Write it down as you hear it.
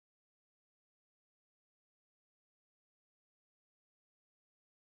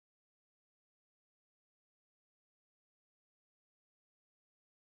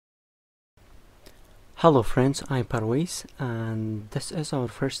Hello friends, I'm Parvez and this is our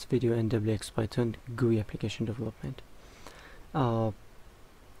first video in Wxpython GUI application development.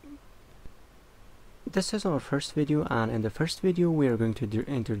 This is our first video, and in the first video we are going to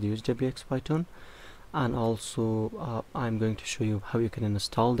introduce Wxpython, and also I'm going to show you how you can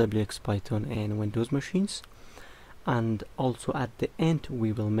install Wxpython in Windows machines, and also at the end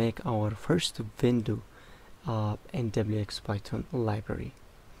we will make our first window in Wxpython library.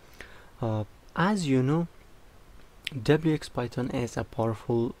 As you know, Wxpython is a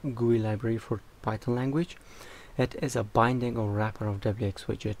powerful GUI library for Python language. It is a binding or wrapper of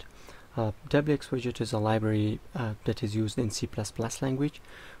wxWidget. wxWidget is a library that is used in C++ language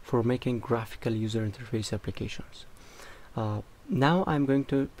for making graphical user interface applications. Now I'm going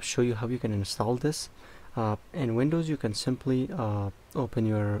to show you how you can install this. In Windows you can simply open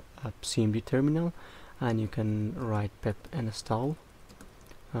your CMD terminal and you can write pip install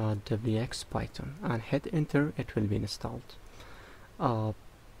wxPython and hit enter. It will be installed.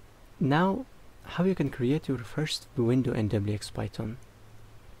 Now how you can create your first window in wxPython.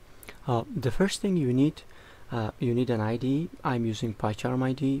 The first thing you need an IDE. I'm using PyCharm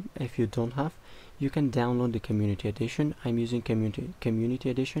IDE. If you don't have, you can download the community edition. I'm using community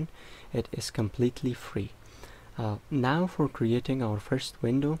edition. It is completely free. Now for creating our first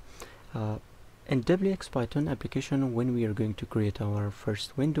window, in Wxpython application, when we are going to create our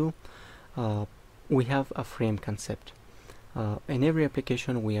first window, we have a frame concept. In every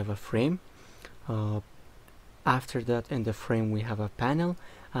application we have a frame. After that, in the frame we have a panel,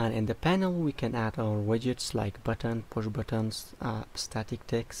 and in the panel we can add our widgets like button, push buttons, static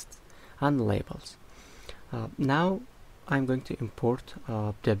text and labels. Now I'm going to import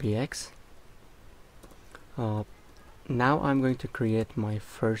wx. Now I'm going to create my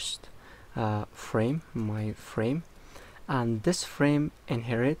first frame, and this frame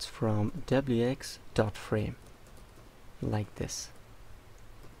inherits from wx.frame like this.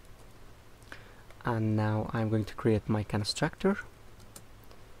 And now I'm going to create my constructor,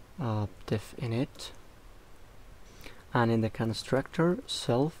 def init, and in the constructor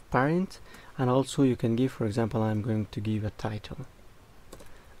self parent, and also you can give, for example, I'm going to give a title,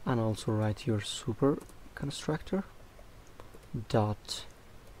 and also write your super constructor dot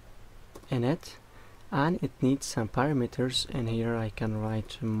init, and it needs some parameters. In here I can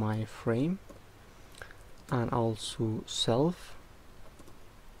write my frame and also self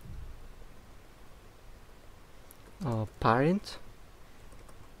parent,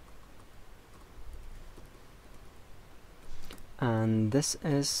 and this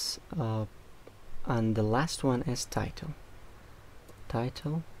is and the last one is title.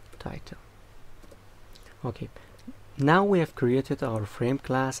 Okay, now we have created our frame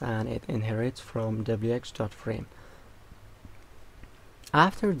class and it inherits from wx.frame.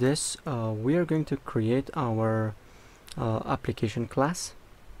 After this we are going to create our application class.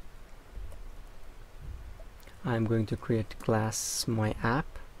 I'm going to create class my app,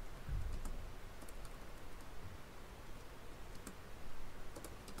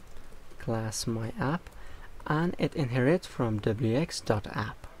 and it inherits from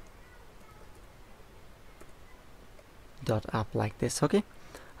wx.app like this. Okay,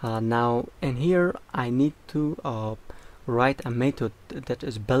 now in here I need to write a method that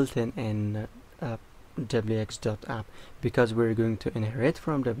is built in wx.app, because we're going to inherit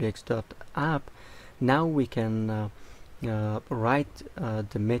from wx.app. Now we can write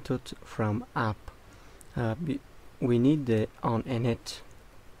the method from app. We need the on init,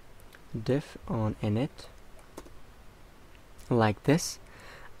 def on init like this,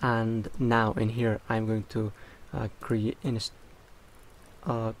 and now in here I'm going to create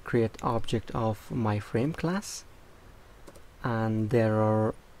object of my frame class, and there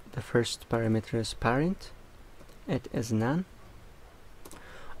are the first parameter is parent, it is none.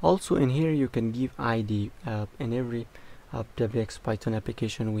 Also in here you can give ID. In every Wxpython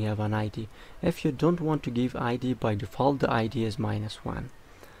application we have an ID. If you don't want to give ID, by default the ID is -1.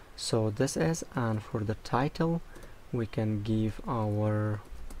 So this is, and for the title we can give our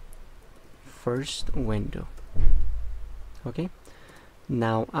first window. Okay,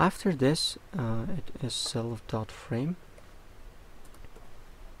 now after this it is self.frame,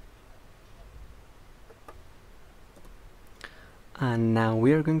 and now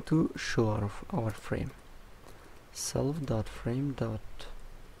we are going to show our frame,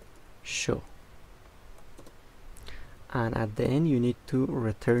 self.frame.show, and at the end you need to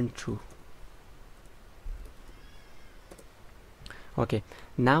return true. Okay,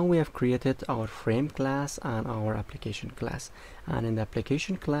 now we have created our frame class and our application class, and in the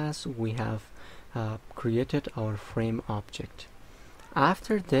application class we have created our frame object.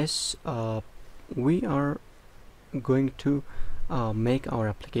 After this we are going to make our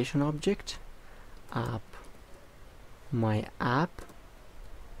application object app, my app,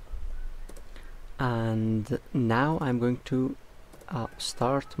 and now I'm going to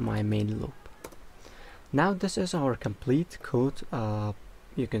start my main loop. Now this is our complete code.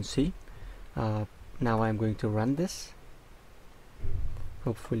 You can see now I'm going to run this.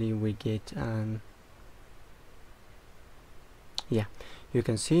 Hopefully we get an yeah, you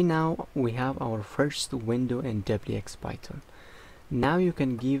can see now we have our first window in wxPython. Now you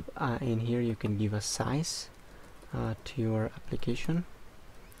can give in here you can give a size to your application.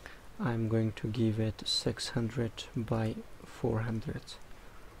 I'm going to give it 600 by 400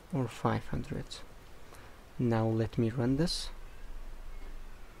 or 500. Now let me run this.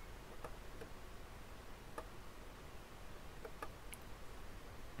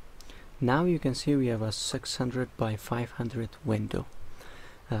 Now you can see we have a 600 by 500 window.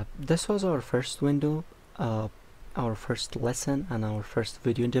 This was our first window, our first lesson and our first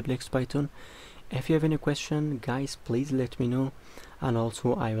video in wxPython. If you have any question, guys, please let me know, and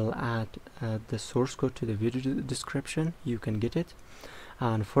also I will add the source code to the video description. You can get it,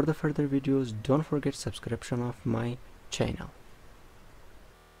 and for the further videos don't forget subscription of my channel.